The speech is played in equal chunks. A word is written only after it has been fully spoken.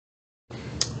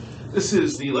This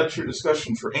is the lecture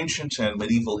discussion for Ancient and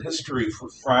Medieval History for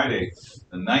Friday,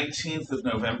 the 19th of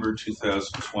November,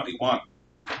 2021.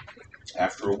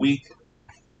 After a week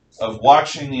of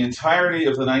watching the entirety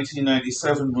of the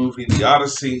 1997 movie, The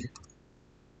Odyssey,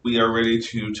 we are ready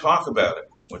to talk about it,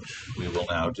 which we will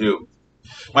now do.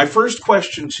 My first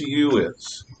question to you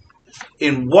is,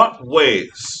 in what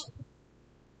ways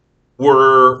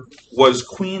was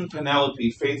Queen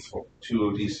Penelope faithful to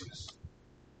Odysseus?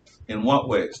 In what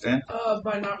ways, Dan?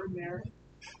 By not remarrying.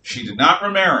 She did not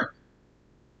remarry.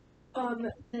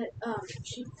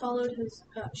 She followed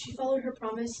her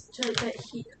promise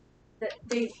that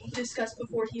they discussed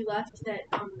before he left, that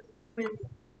when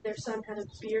their son had a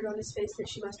beard on his face that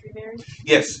she must remarry.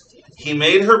 Yes, he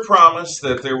made her promise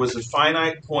that there was a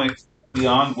finite point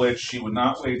beyond which she would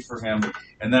not wait for him,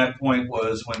 and that point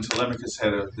was when Telemachus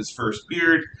had his first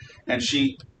beard, and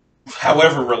she,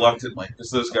 however reluctantly, because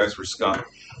those guys were scum,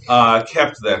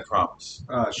 kept that promise.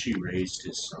 She raised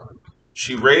his son.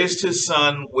 She raised his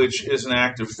son, which is an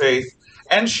act of faith,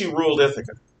 and she ruled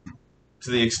Ithaca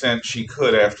to the extent she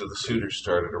could after the suitors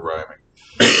started arriving.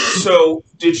 So,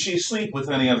 did she sleep with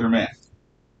any other man?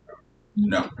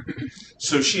 No.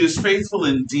 So she is faithful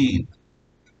indeed.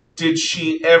 Did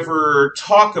she ever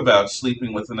talk about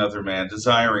sleeping with another man,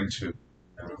 desiring to?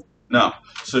 No.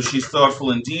 So she's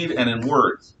thoughtful indeed and in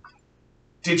word.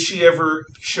 Did she ever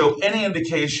show any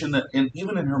indication that,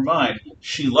 even in her mind,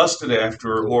 she lusted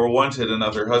after or wanted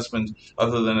another husband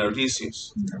other than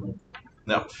Odysseus?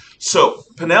 No. So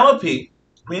Penelope,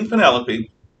 Queen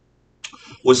Penelope,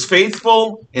 was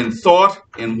faithful in thought,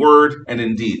 in word, and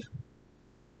in deed,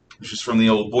 which is from the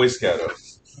old Boy Scout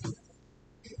oath.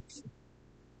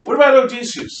 What about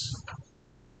Odysseus?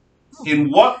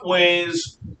 In what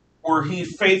ways were he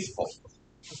faithful?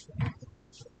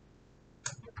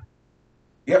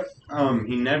 Yep.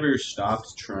 He never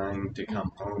stopped trying to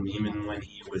come home, even when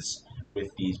he was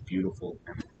with these beautiful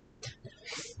women.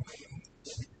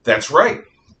 That's right.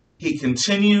 He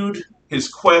continued his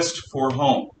quest for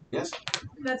home. Yes?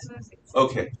 That's what I think.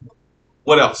 Okay.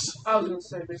 What else? I was going to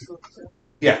say basically.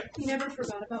 Yeah. He never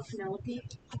forgot about Penelope.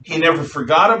 He never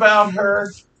forgot about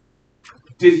her.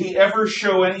 Did he ever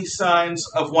show any signs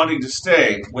of wanting to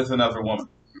stay with another woman?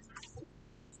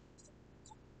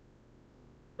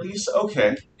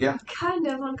 Okay, yeah. Kind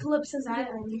of, on Calypso's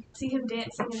Island. You see him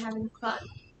dancing and having fun.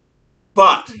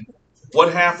 But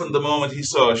what happened the moment he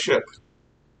saw a ship?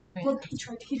 Well,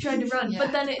 he tried to run,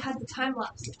 but then it had the time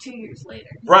lapse of 2 years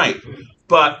later. Right.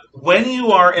 But when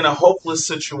you are in a hopeless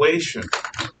situation,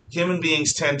 human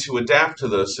beings tend to adapt to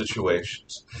those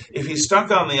situations. If he's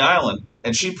stuck on the island,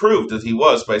 and she proved that he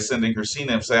was by sending her sea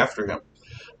nymphs after him,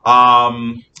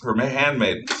 her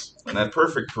handmaidens, in that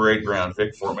perfect parade ground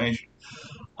Vic formation,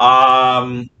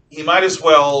 he might as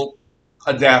well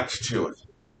adapt to it.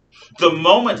 The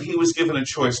moment he was given a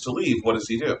choice to leave, what does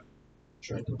he do?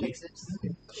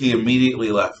 He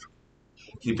immediately left.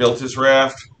 He built his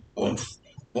raft, woomph,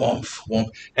 woomph, woomph,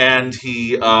 and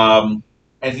he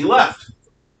left.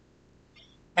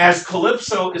 As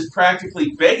Calypso is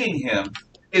practically begging him,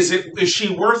 is she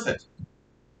worth it?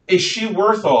 Is she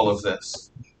worth all of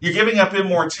this? You're giving up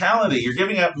immortality. You're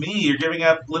giving up me. You're giving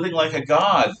up living like a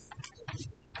god.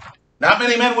 Not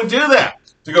many men would do that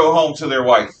to go home to their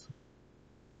wife.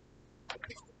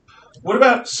 What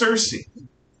about Circe?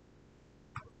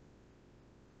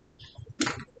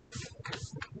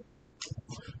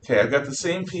 Okay, I've got the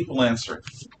same people answering.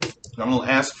 I'm going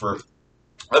to ask for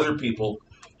other people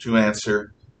to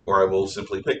answer, or I will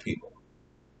simply pick people.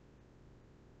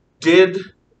 Did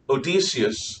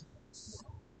Odysseus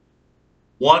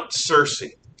want Circe?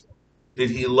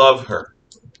 Did he love her?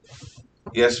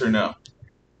 Yes or no?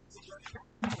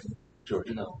 George?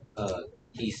 No.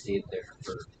 He stayed there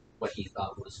for what he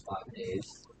thought was 5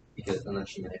 days, because then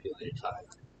she manipulated time.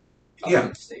 Yeah.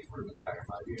 To stay for the entire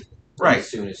 5 years. Right.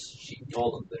 As soon as she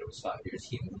told him that it was 5 years,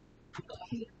 he moved.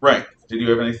 Right. Did you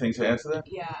have anything to add to that?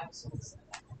 Yeah, absolutely.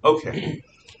 Okay.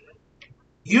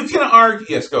 You can argue.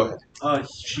 Yes, go ahead.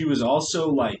 She was also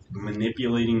like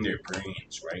manipulating their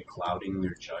brains, right? Clouding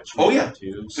their judgment. Oh, yeah.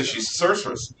 Too. So she's a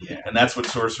sorceress. Yeah. And that's what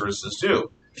sorceresses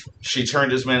do. She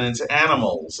turned his men into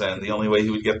animals, and the only way he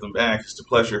would get them back is to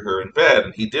pleasure her in bed.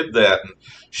 And he did that. And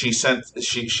she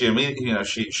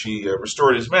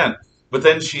restored his men. But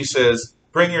then she says,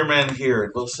 "Bring your men here,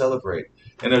 and we'll celebrate."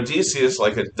 And Odysseus,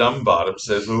 like a dumb bottom,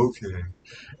 says, "Okay."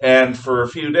 And for a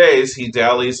few days, he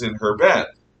dallies in her bed.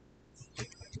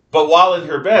 But while in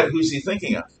her bed, who's he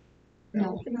thinking of?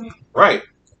 No. Right.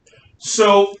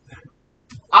 So,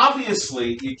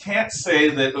 obviously, you can't say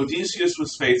that Odysseus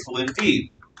was faithful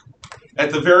indeed.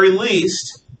 At the very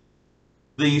least,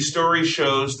 the story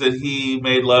shows that he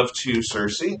made love to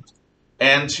Circe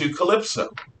and to Calypso.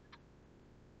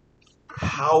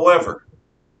 However,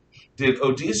 did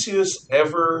Odysseus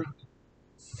ever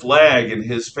flag in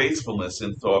his faithfulness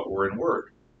in thought or in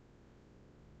word?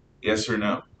 Yes or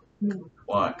no? No.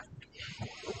 Why?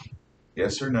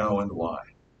 Yes or no, and why?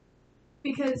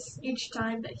 Because each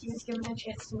time that he was given a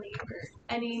chance to leave, or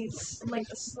any like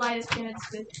the slightest chance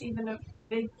with even a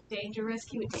big danger risk,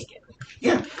 he would take it.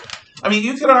 Yeah. I mean,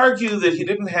 you could argue that he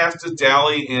didn't have to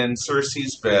dally in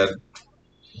Circe's bed,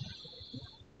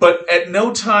 but at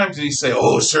no time did he say,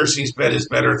 "Oh, Circe's bed is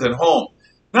better than home."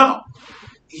 No,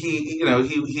 he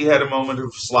had a moment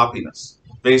of sloppiness.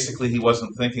 Basically, he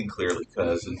wasn't thinking clearly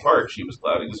because, in part, she was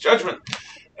clouding his judgment,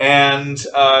 and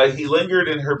he lingered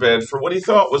in her bed for what he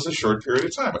thought was a short period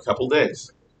of time, a couple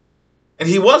days. And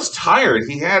he was tired.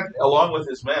 He had, along with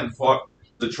his men, fought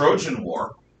the Trojan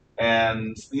War,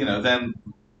 and then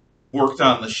worked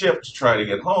on the ship to try to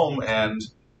get home, and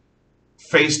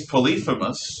faced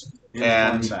Polyphemus,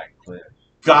 and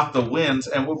got the winds,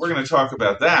 and we're going to talk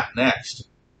about that next.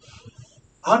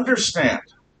 Understand,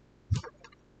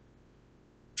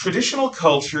 traditional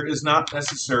culture is not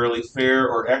necessarily fair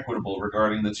or equitable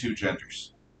regarding the two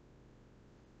genders.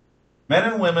 Men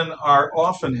and women are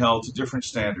often held to different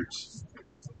standards.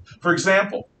 For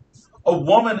example, a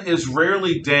woman is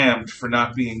rarely damned for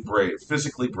not being brave,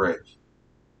 physically brave.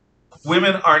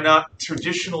 Women are not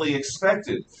traditionally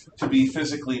expected to be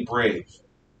physically brave,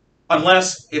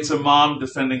 unless it's a mom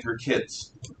defending her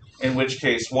kids, in which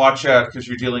case, watch out because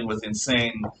you're dealing with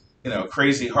insane,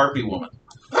 crazy harpy woman.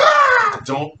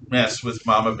 Don't mess with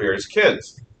Mama Bear's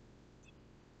kids.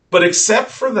 But except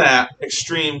for that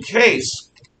extreme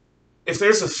case, if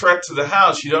there's a threat to the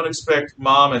house, you don't expect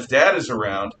mom, if dad is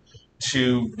around,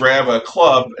 to grab a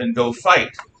club and go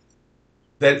fight.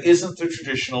 That isn't the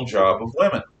traditional job of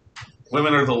women.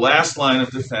 Women are the last line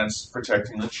of defense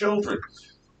protecting the children.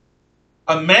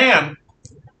 A man,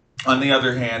 on the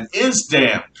other hand, is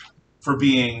damned for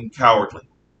being cowardly.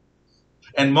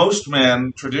 And most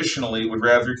men traditionally would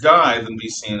rather die than be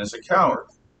seen as a coward,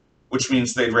 which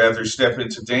means they'd rather step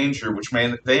into danger which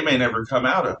they may never come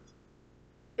out of.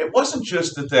 It wasn't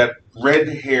just that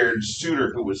red-haired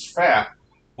suitor who was fat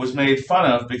was made fun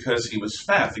of because he was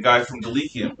fat, the guy from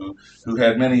Dulichium who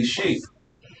had many sheep.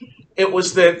 It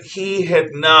was that he had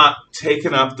not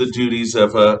taken up the duties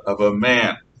of a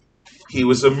man. He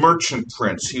was a merchant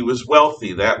prince. He was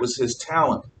wealthy. That was his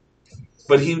talent.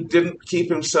 But he didn't keep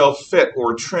himself fit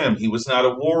or trim. He was not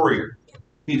a warrior.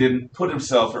 He didn't put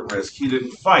himself at risk. He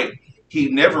didn't fight. He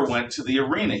never went to the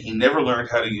arena. He never learned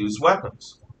how to use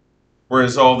weapons.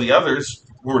 Whereas all the others,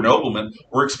 who were noblemen,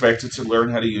 were expected to learn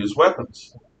how to use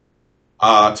weapons.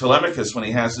 Telemachus, when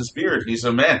he has his beard, he's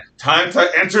a man. Time to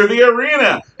enter the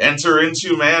arena. Enter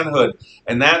into manhood.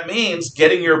 And that means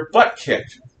getting your butt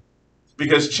kicked.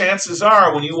 Because chances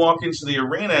are, when you walk into the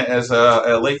arena as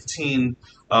a late-teen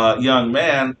young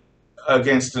man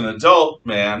against an adult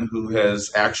man who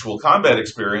has actual combat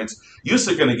experience, you're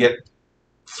going to get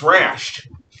thrashed.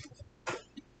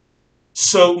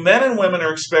 So men and women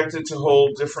are expected to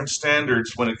hold different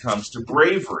standards when it comes to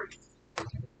bravery.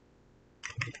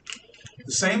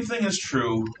 The same thing is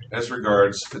true as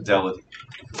regards fidelity.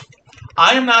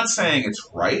 I am not saying it's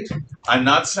right. I'm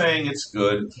not saying it's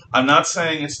good. I'm not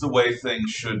saying it's the way things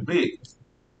should be.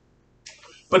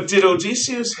 But did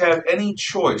Odysseus have any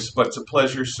choice but to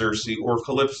pleasure Circe or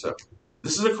Calypso?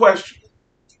 This is a question.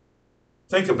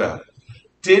 Think about it.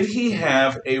 Did he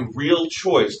have a real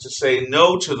choice to say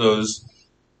no to those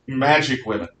magic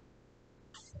women?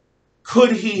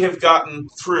 Could he have gotten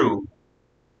through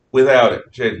without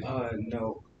it, Jaden?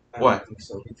 No. I Why? don't think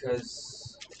so,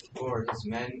 because for his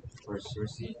men, for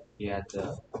Circe, he had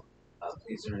to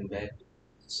please her in bed.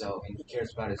 So, and he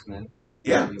cares about his men.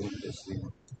 Yeah. So he wouldn't just leave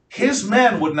them. His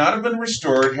men would not have been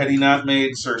restored had he not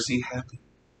made Circe happy.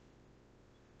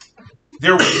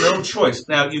 There was no choice.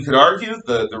 Now, you could argue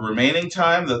the remaining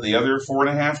time, the other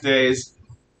 4.5 days,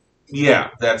 yeah,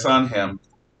 that's on him.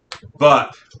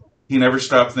 But he never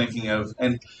stopped thinking of,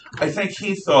 and I think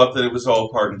he thought that it was all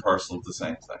part and parcel of the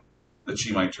same thing, that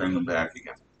she might turn them back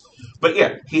again. But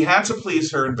yeah, he had to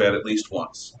please her in bed at least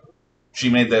once. She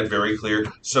made that very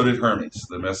clear. So did Hermes,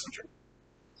 the messenger.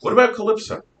 What about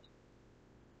Calypso?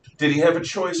 Did he have a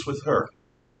choice with her?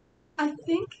 I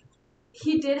think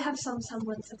he did have some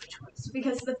semblance of a choice,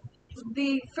 because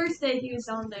the first day he was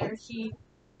on there, he,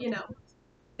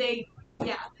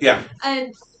 Yeah.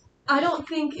 And I don't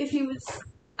think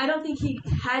he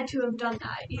had to have done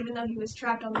that, even though he was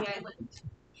trapped on the island.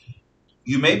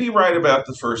 You may be right about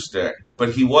the first day,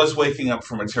 but he was waking up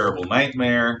from a terrible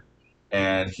nightmare.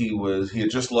 and he had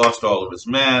just lost all of his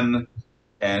men,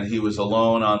 and he was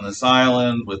alone on this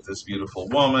island with this beautiful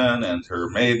woman and her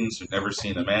maidens who'd never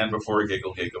seen a man before.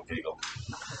 Giggle, giggle, giggle.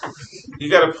 You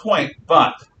got a point,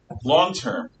 but long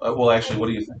term. Well, actually, what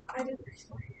do you think? I didn't.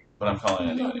 But I'm calling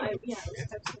it No, anyway. I was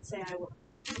gonna say I will.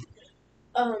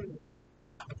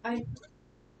 I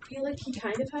feel like he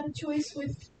kind of had a choice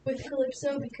with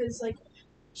Calypso because like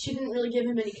she didn't really give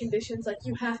him any conditions. Like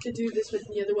you have to do this with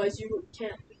me, otherwise you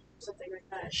can't. Something like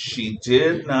that. She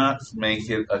did not make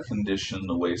it a condition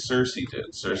the way Cersei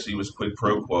did. Cersei was quid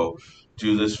pro quo: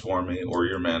 do this for me, or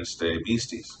your men stay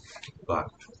beasties.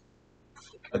 But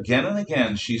again and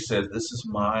again, she said, "This is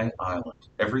my island.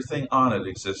 Everything on it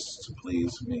exists to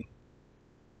please me."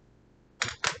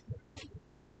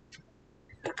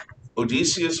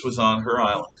 Odysseus was on her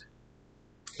island.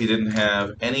 He didn't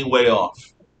have any way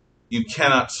off. You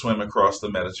cannot swim across the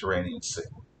Mediterranean Sea.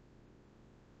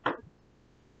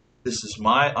 This is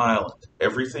my island.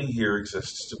 Everything here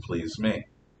exists to please me.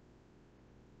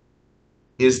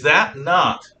 Is that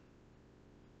not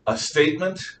a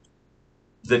statement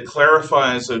that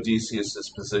clarifies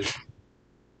Odysseus' position?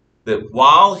 That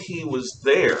while he was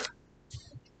there,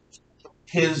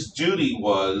 his duty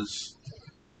was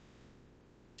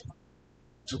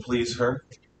to please her,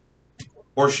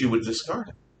 or she would discard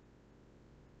him.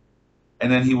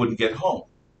 And then he wouldn't get home.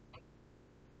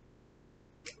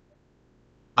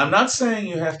 I'm not saying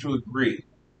you have to agree.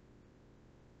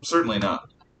 Certainly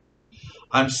not.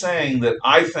 I'm saying that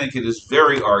I think it is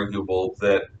very arguable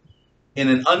that in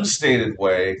an unstated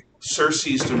way,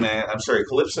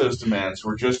 Calypso's demands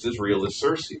were just as real as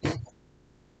Cersei's.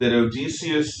 That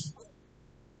Odysseus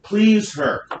please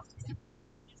her.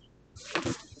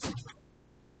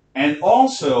 And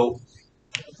also,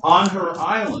 on her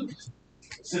island,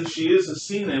 since she is a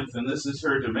sea nymph and this is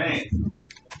her domain,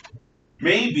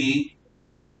 maybe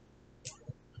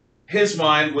his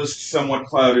mind was somewhat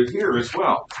clouded here as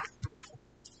well.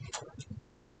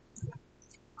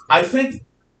 I think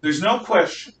there's no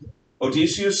question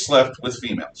Odysseus slept with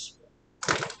females.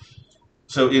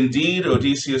 So indeed,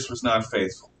 Odysseus was not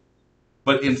faithful.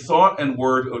 But in thought and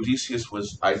word, Odysseus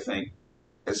was, I think,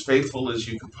 as faithful as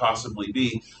you could possibly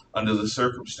be under the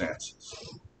circumstances.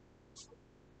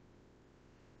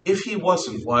 If he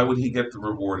wasn't, why would he get the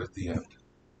reward at the end?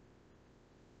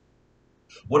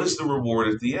 What is the reward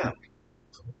at the end?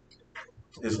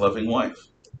 His loving wife,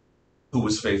 who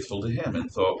was faithful to him in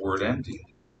thought, word, and deed.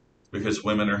 Because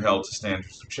women are held to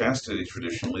standards of chastity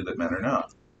traditionally that men are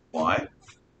not. Why?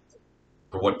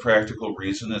 For what practical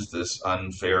reason is this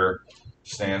unfair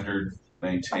standard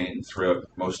maintained throughout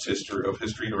most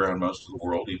history around most of the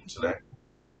world, even today?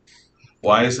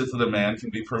 Why is it that a man can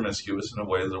be promiscuous in a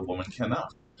way that a woman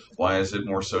cannot? Why is it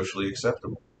more socially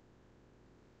acceptable?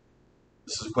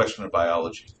 This is a question of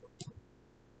biology.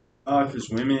 Because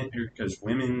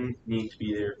women need to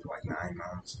be there for like 9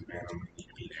 months, and men only need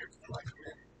to be there for like a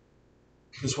minute.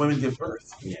 Because women give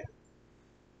birth. Yeah.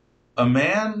 A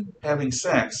man having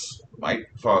sex might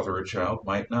father a child,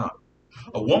 might not.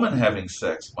 A woman having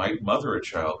sex might mother a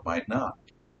child, might not.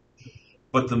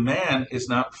 But the man is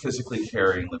not physically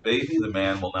carrying the baby. The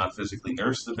man will not physically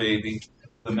nurse the baby.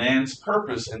 The man's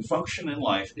purpose and function in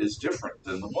life is different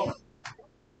than the woman.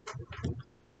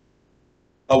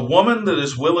 A woman that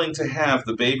is willing to have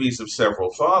the babies of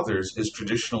several fathers is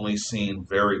traditionally seen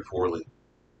very poorly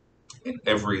in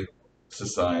every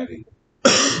society.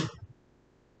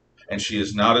 And she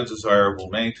is not a desirable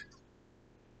mate,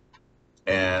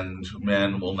 and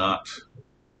men will not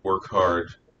work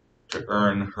hard to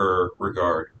earn her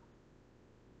regard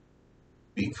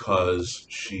because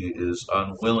she is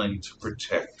unwilling to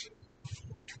protect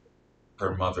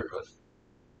her motherhood.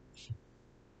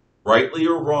 Rightly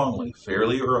or wrongly,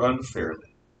 fairly or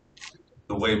unfairly,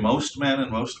 the way most men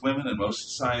and most women and most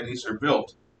societies are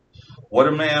built, what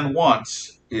a man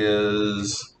wants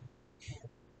is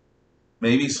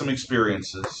maybe some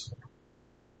experiences,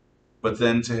 but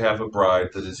then to have a bride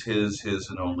that is his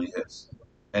and only his.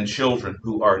 And children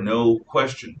who are no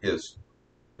question his.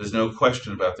 There's no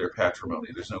question about their patrimony.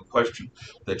 There's no question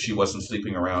that she wasn't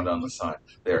sleeping around on the side.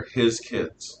 They're his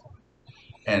kids.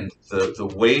 And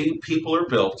the way people are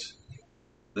built,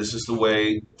 this is the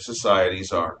way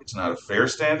societies are. It's not a fair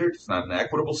standard. It's not an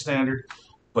equitable standard.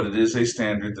 But it is a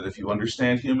standard that if you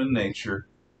understand human nature,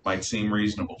 might seem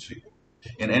reasonable to you.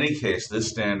 In any case, this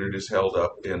standard is held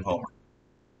up in Homer.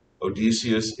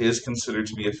 Odysseus is considered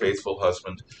to be a faithful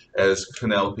husband, as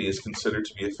Penelope is considered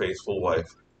to be a faithful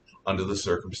wife under the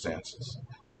circumstances.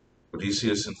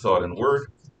 Odysseus in thought and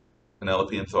word,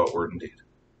 Penelope in thought, word, and deed.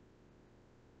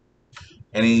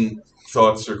 Any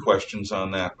thoughts or questions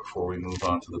on that before we move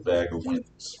on to the bag of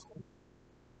wins?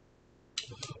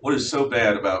 What is so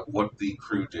bad about what the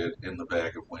crew did in the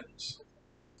Bag of Winds?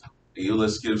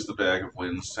 Aeolus gives the Bag of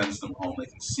Winds, sends them home. They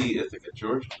can see Ithaca.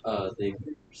 George? They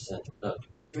sent up.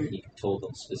 He told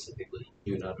them specifically,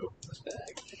 "Do not open this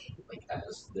bag," like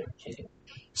as their king.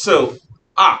 So,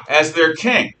 as their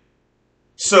king.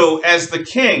 So, as the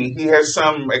king, he has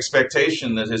some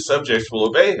expectation that his subjects will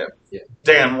obey him. Yeah.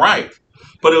 Damn right.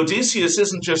 But Odysseus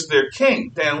isn't just their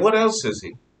king. Dan, what else is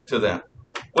he to them?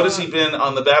 What has he been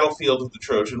on the battlefield of the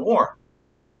Trojan War?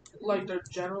 Like their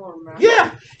general or master?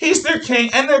 Yeah, he's their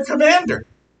king and their commander.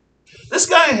 This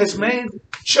guy has made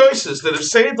choices that have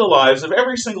saved the lives of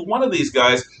every single one of these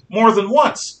guys more than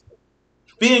once.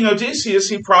 Being Odysseus,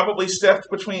 he probably stepped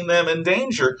between them and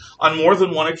danger on more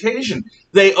than one occasion.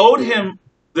 They owed him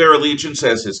their allegiance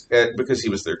because he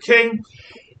was their king,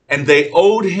 and they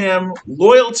owed him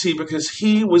loyalty because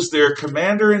he was their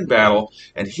commander in battle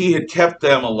and he had kept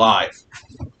them alive.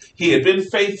 He had been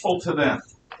faithful to them.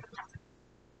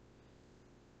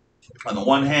 On the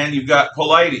one hand, you've got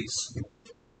Polites.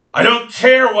 I don't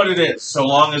care what it is, so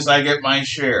long as I get my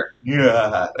share.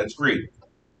 Yeah, that's greed.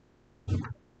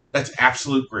 That's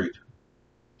absolute greed.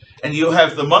 And you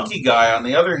have the monkey guy on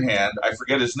the other hand, I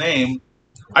forget his name.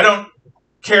 I don't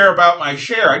care about my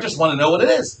share, I just want to know what it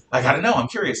is. I gotta know, I'm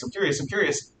curious.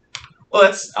 Well,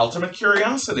 that's ultimate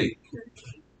curiosity.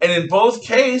 And in both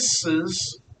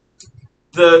cases,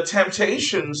 the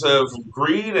temptations of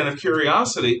greed and of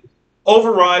curiosity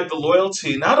override the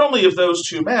loyalty not only of those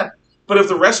two men, but of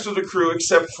the rest of the crew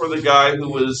except for the guy who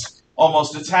was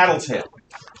almost a tattletale.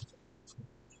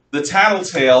 The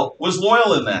tattletale was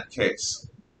loyal in that case.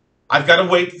 I've got to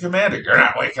wake the commander. You're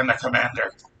not waking the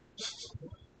commander.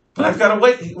 But I've got to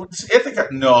wait. Ithaca.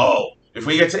 No. If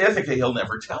we get to Ithaca, he'll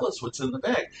never tell us what's in the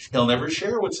bag. He'll never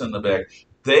share what's in the bag.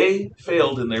 They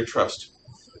failed in their trust.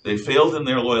 They failed in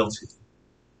their loyalty.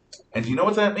 And you know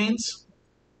what that means?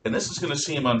 And this is going to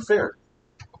seem unfair.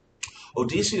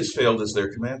 Odysseus failed as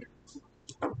their commander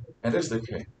and as their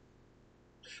king.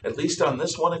 At least on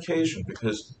this one occasion,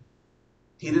 because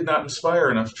he did not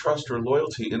inspire enough trust or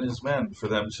loyalty in his men for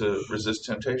them to resist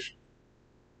temptation.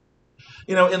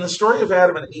 You know, in the story of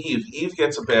Adam and Eve, Eve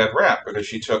gets a bad rap because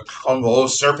she took, oh,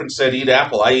 serpent said eat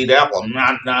apple, I eat apple,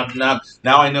 nom, nom, nom.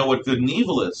 Now I know what good and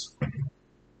evil is.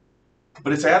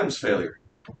 But it's Adam's failure.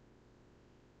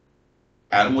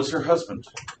 Adam was her husband.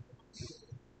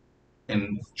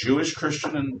 In Jewish,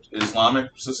 Christian, and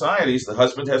Islamic societies, the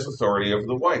husband has authority over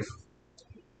the wife.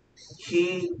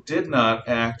 He did not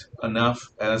act enough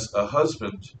as a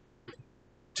husband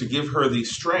to give her the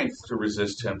strength to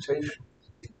resist temptation.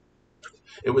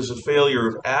 It was a failure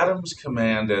of Adam's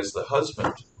command as the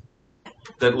husband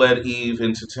that led Eve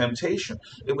into temptation.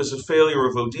 It was a failure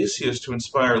of Odysseus to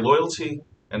inspire loyalty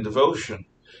and devotion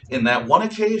in that one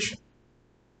occasion,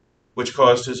 which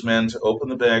caused his men to open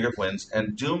the bag of winds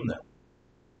and doom them.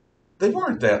 They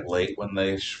weren't that late when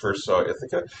they first saw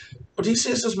Ithaca.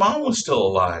 Odysseus' mom was still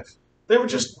alive. They were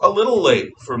just a little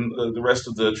late from the rest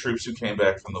of the troops who came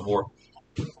back from the war.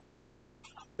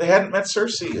 They hadn't met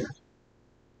Circe yet.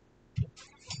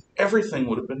 Everything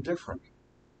would have been different.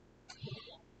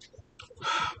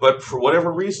 But for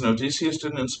whatever reason, Odysseus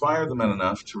didn't inspire the men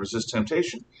enough to resist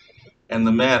temptation. And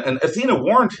Athena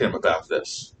warned him about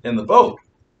this in the boat.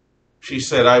 She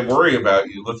said, I worry about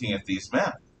you looking at these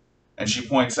men. And she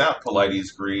points out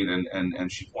Polites' greed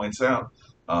and she points out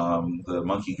the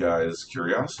monkey guy's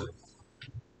curiosity.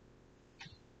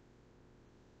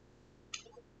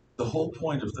 The whole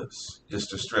point of this is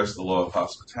to stress the law of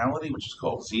hospitality, which is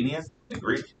called xenia in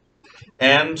Greek,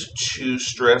 and to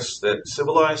stress that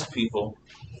civilized people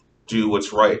do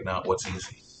what's right, not what's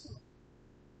easy.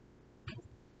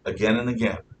 Again and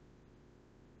again.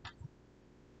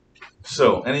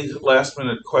 So, any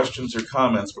last-minute questions or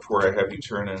comments before I have you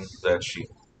turn in that sheet?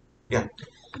 Yeah.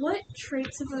 What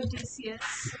traits of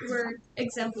Odysseus were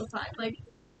exemplified?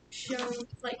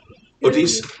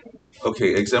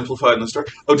 Okay, exemplified in the story.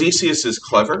 Odysseus is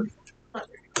clever.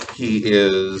 He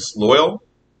is loyal.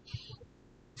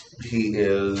 He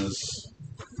is...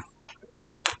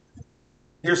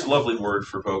 Here's a lovely word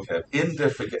for vocab.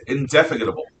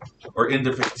 Indefatigable. Or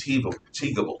indefatigable.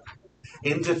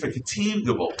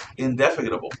 Indefatigable.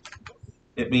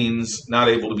 It means not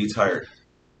able to be tired.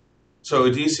 So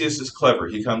Odysseus is clever.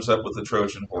 He comes up with the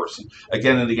Trojan horse.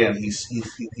 Again and again, he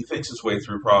thinks his way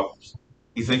through problems.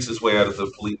 He thinks his way out of the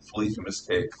Polyphemus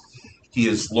cave. He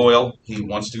is loyal. He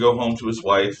wants to go home to his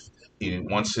wife. He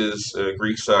wants his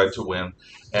Greek side to win.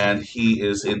 And he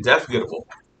is indefatigable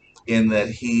in that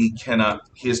he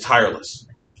is tireless.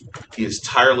 He is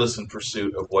tireless in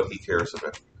pursuit of what he cares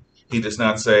about. He does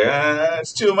not say,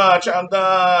 it's too much, I'm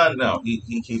done. No,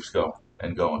 he keeps going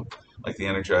and going. like the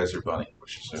Energizer Bunny,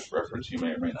 which is a reference you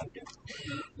may or may not get.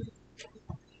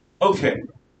 Okay.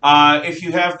 If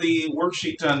you have the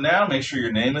worksheet done now, make sure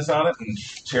your name is on it and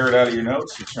tear it out of your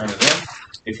notes and turn it in.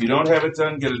 If you don't have it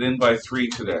done, get it in by 3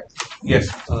 today. Yes?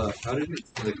 How did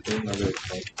the grandmother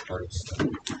make heart of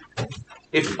stone?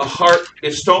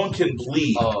 If stone can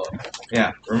bleed. Oh,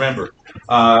 Yeah, remember.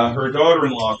 Her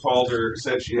daughter-in-law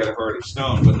said she had a heart of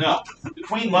stone, but no. The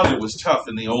Queen Mother was tough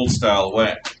in the old-style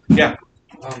way. Yeah.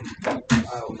 I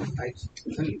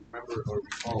couldn't remember or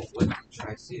recall what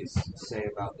Tiresias say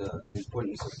about the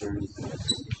importance of journey.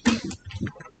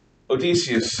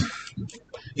 Odysseus.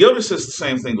 Yoda says the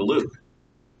same thing to Luke.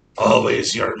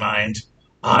 Always your mind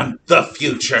on the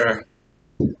future.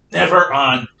 Never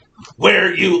on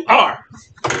where you are.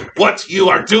 What you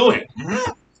are doing.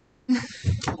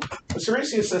 But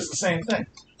Tiresias says the same thing.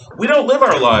 We don't live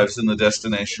our lives in the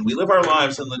destination. We live our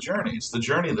lives in the journey. It's the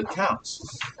journey that counts.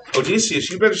 Odysseus,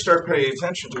 you better start paying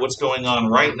attention to what's going on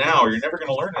right now or you're never going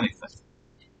to learn anything.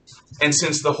 And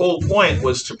since the whole point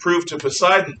was to prove to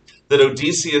Poseidon that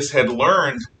Odysseus had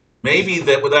learned maybe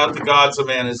that without the gods a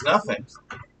man is nothing,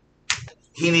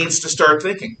 he needs to start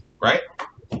thinking, right?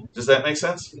 Does that make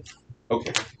sense?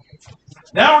 Okay.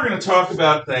 Now we're going to talk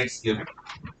about Thanksgiving,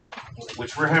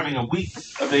 which we're having a week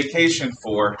of vacation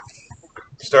for,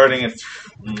 starting at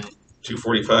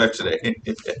 2:45 today.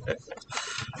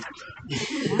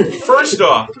 First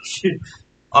off,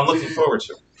 I'm looking forward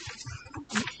to it.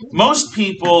 Most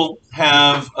people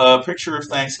have a picture of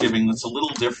Thanksgiving that's a little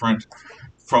different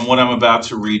from what I'm about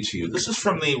to read to you. This is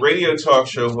from the radio talk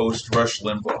show host Rush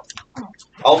Limbaugh,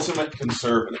 ultimate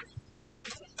conservative.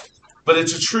 But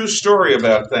it's a true story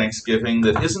about Thanksgiving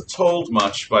that isn't told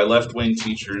much by left-wing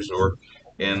teachers or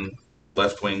in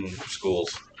left-wing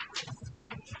schools.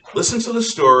 Listen to the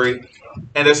story,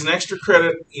 and as an extra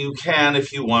credit, you can,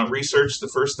 if you want, research the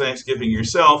first Thanksgiving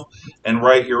yourself and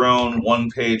write your own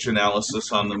one-page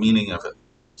analysis on the meaning of it,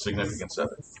 significance of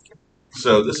it.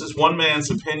 So this is one man's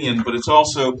opinion, but it's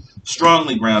also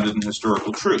strongly grounded in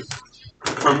historical truth.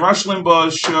 From Rush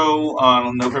Limbaugh's show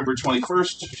on November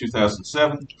 21st,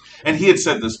 2007, and he had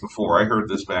said this before. I heard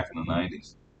this back in the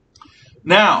 90s.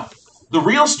 Now, the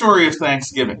real story of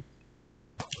Thanksgiving.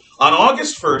 On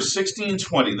August 1st,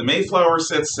 1620, the Mayflower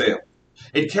set sail.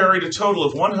 It carried a total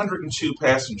of 102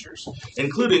 passengers,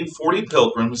 including 40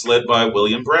 pilgrims led by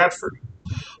William Bradford.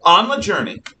 On the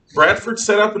journey, Bradford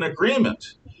set up an agreement,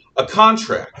 a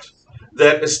contract,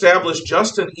 that established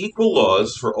just and equal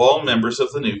laws for all members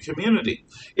of the new community,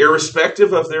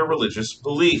 irrespective of their religious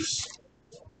beliefs.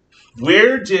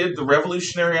 Where did the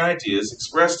revolutionary ideas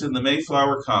expressed in the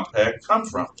Mayflower Compact come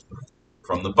from?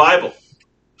 From the Bible.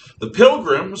 The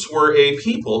Pilgrims were a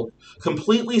people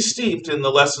completely steeped in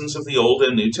the lessons of the Old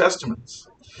and New Testaments.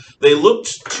 They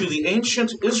looked to the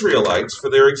ancient Israelites for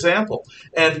their example,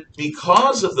 and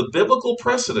because of the biblical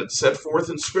precedent set forth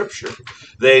in Scripture,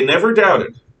 they never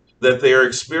doubted that their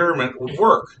experiment would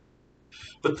work.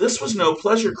 But this was no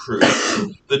pleasure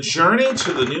cruise. The journey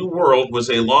to the New World was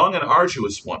a long and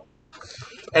arduous one.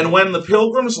 And when the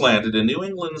Pilgrims landed in New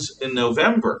England in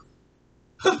November,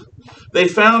 they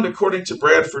found, according to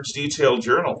Bradford's detailed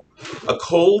journal, a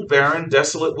cold, barren,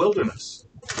 desolate wilderness.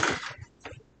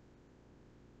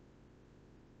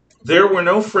 There were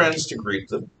no friends to greet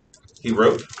them, he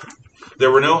wrote.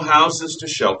 There were no houses to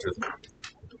shelter them.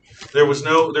 There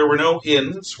were no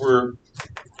inns where,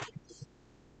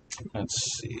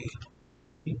 let's see.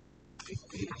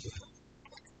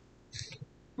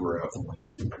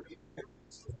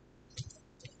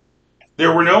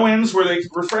 There were no inns where they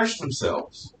could refresh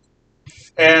themselves.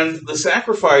 And the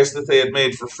sacrifice that they had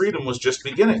made for freedom was just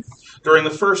beginning. During the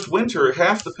first winter,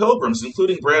 half the pilgrims,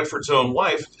 including Bradford's own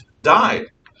wife,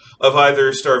 died of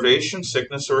either starvation,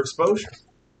 sickness, or exposure.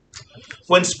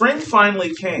 When spring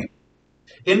finally came,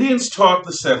 Indians taught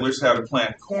the settlers how to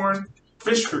plant corn,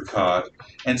 fish for cod,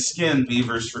 and skin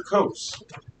beavers for coats.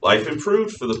 Life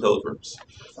improved for the Pilgrims,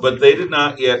 but they did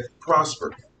not yet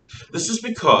prosper. This is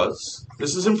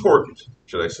important,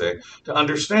 should I say, to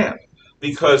understand,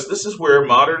 because this is where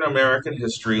modern American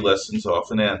history lessons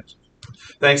often end.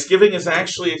 Thanksgiving is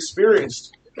actually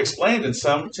explained in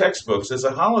some textbooks as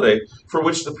a holiday for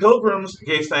which the Pilgrims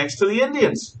gave thanks to the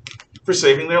Indians for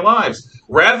saving their lives,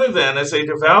 rather than as a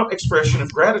devout expression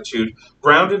of gratitude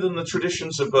grounded in the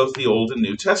traditions of both the Old and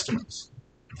New Testaments.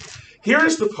 Here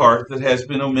is the part that has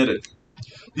been omitted.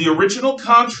 The original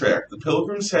contract the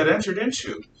Pilgrims had entered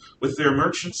into with their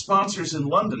merchant sponsors in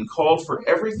London called for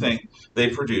everything they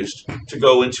produced to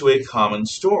go into a common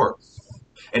store,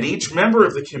 and each member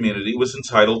of the community was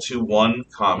entitled to one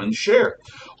common share.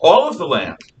 All of the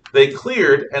land they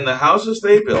cleared and the houses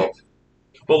they built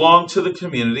belonged to the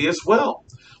community as well.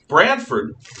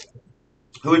 Bradford,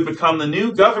 who had become the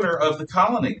new governor of the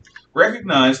colony,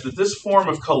 recognized that this form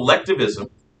of collectivism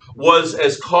was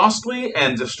as costly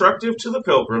and destructive to the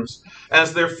Pilgrims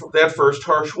as that first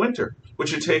harsh winter,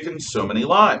 which had taken so many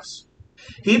lives.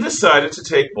 He decided to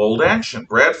take bold action.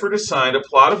 Bradford assigned a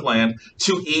plot of land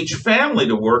to each family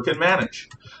to work and manage,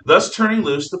 thus turning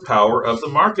loose the power of the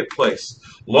marketplace.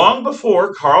 Long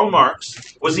before Karl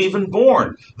Marx was even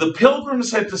born, the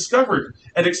Pilgrims had discovered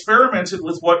and experimented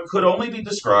with what could only be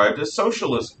described as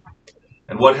socialism.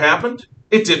 And what happened?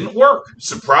 It didn't work.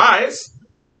 Surprise!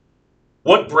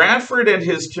 What Bradford and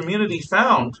his community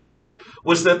found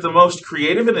was that the most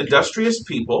creative and industrious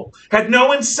people had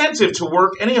no incentive to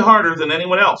work any harder than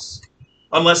anyone else,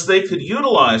 unless they could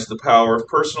utilize the power of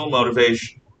personal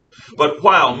motivation. But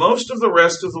while most of the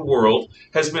rest of the world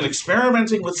has been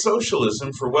experimenting with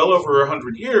socialism for well over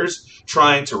 100 years,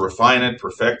 trying to refine it,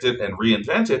 perfect it, and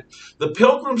reinvent it, the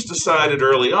Pilgrims decided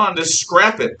early on to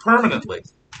scrap it permanently.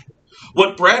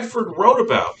 What Bradford wrote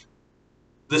about,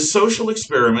 this social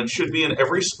experiment, should be in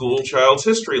every school child's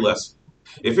history lesson.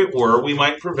 If it were, we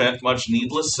might prevent much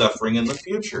needless suffering in the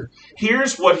future.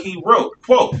 Here's what he wrote,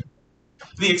 quote,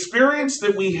 "The experience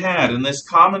that we had in this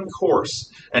common course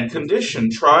and condition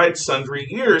tried sundry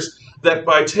years, that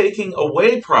by taking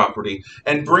away property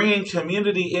and bringing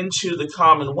community into the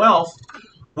commonwealth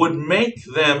would make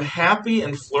them happy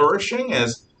and flourishing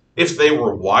as if they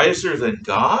were wiser than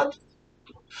God.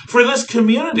 For this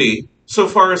community, so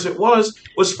far as it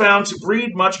was found to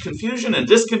breed much confusion and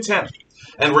discontent,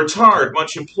 and retard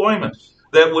much employment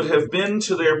that would have been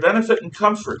to their benefit and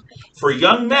comfort. For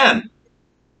young men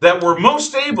that were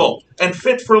most able and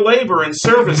fit for labor and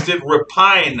service did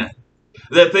repine,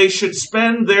 that they should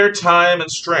spend their time and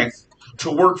strength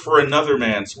to work for another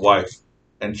man's wife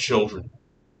and children,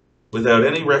 without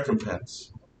any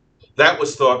recompense. That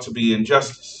was thought to be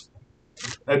injustice."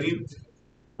 Now,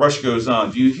 Rush goes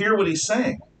on. Do you hear what he's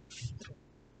saying?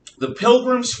 The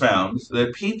Pilgrims found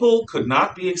that people could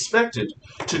not be expected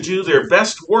to do their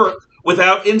best work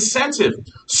without incentive.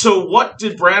 So what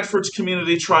did Bradford's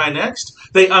community try next?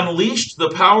 They unleashed the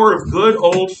power of good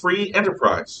old free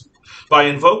enterprise by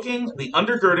invoking the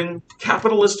undergirding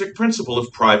capitalistic principle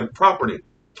of private property.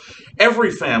 Every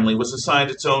family was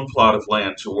assigned its own plot of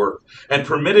land to work and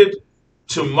permitted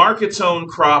to market its own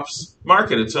crops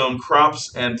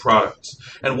and products.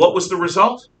 And what was the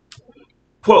result?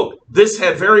 Quote, "This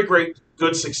had very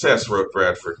good success," wrote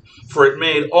Bradford, "for it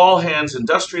made all hands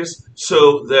industrious,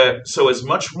 so as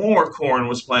much more corn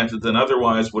was planted than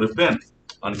otherwise would have been."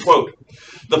 Unquote.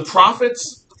 The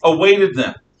profits awaited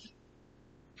them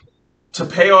to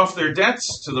pay off their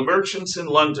debts to the merchants in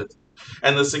London.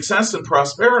 And the success and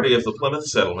prosperity of the Plymouth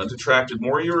settlement attracted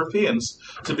more Europeans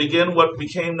to begin what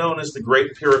became known as the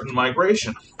Great Puritan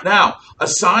Migration. Now,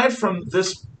 aside from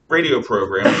this radio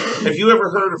program, have you ever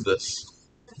heard of this?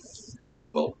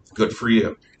 Well, good for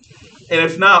you. And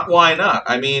if not, why not?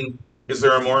 I mean, is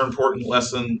there a more important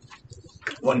lesson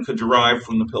one could derive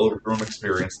from the Pilgrim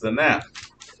experience than that?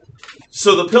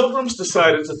 So the Pilgrims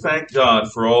decided to thank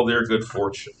God for all their good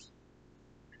fortune.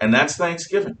 And that's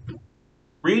Thanksgiving.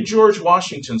 Read George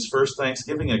Washington's first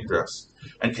Thanksgiving address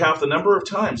and count the number of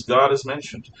times God is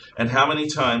mentioned and how many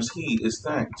times he is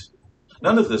thanked.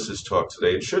 None of this is taught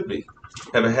today. It should be.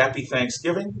 Have a happy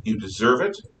Thanksgiving. You deserve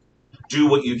it. Do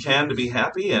what you can to be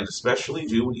happy, and especially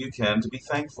do what you can to be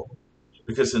thankful.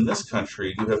 Because in this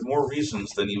country, you have more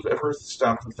reasons than you've ever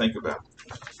stopped to think about.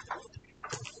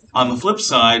 On the flip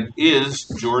side is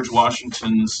George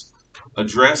Washington's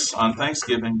address on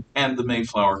Thanksgiving and the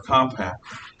Mayflower Compact,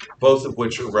 both of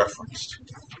which are referenced.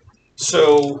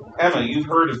 So, Emma, you've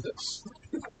heard of this.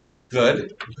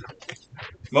 Good.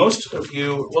 Most of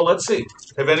you, well, let's see.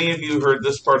 Have any of you heard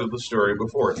this part of the story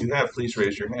before? If you have, please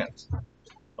raise your hands.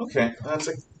 Okay, that's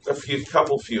a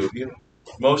few of you.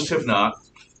 Most have not,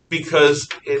 because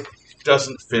it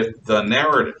doesn't fit the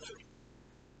narrative.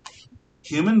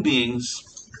 Human beings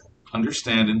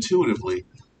understand intuitively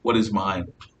what is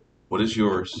mine, what is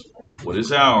yours, what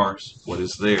is ours, what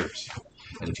is theirs.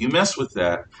 And if you mess with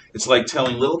that, it's like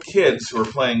telling little kids who are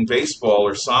playing baseball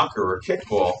or soccer or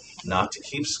kickball not to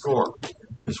keep score,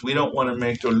 because we don't want to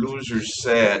make the losers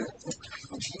sad.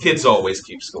 Kids always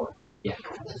keep score. Yeah.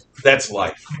 That's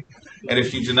life. And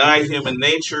if you deny human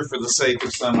nature for the sake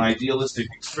of some idealistic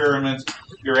experiment,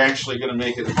 you're actually going to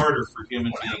make it harder for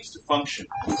human beings to function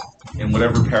in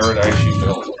whatever paradise you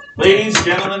build. Ladies,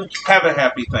 gentlemen, have a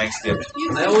happy Thanksgiving.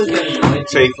 I always get annoyed.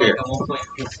 Take care. Like, at one point,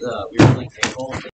 we were playing paintball.